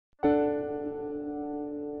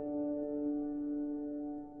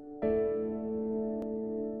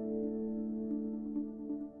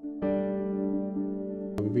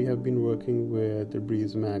have been working with the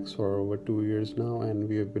BreezeMax for over 2 years now, and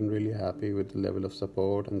we have been really happy with the level of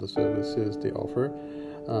support and the services they offer,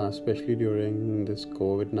 especially during this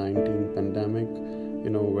COVID-19 pandemic.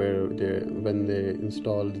 When they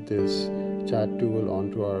installed this chat tool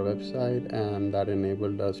onto our website, and that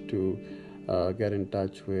enabled us to get in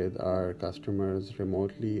touch with our customers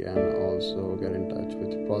remotely and also get in touch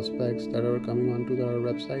with prospects that are coming onto our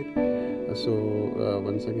website.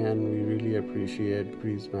 Once again, we really appreciate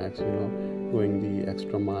BreezeMax, going the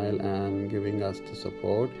extra mile and giving us the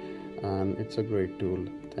support, and it's a great tool.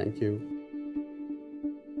 Thank you.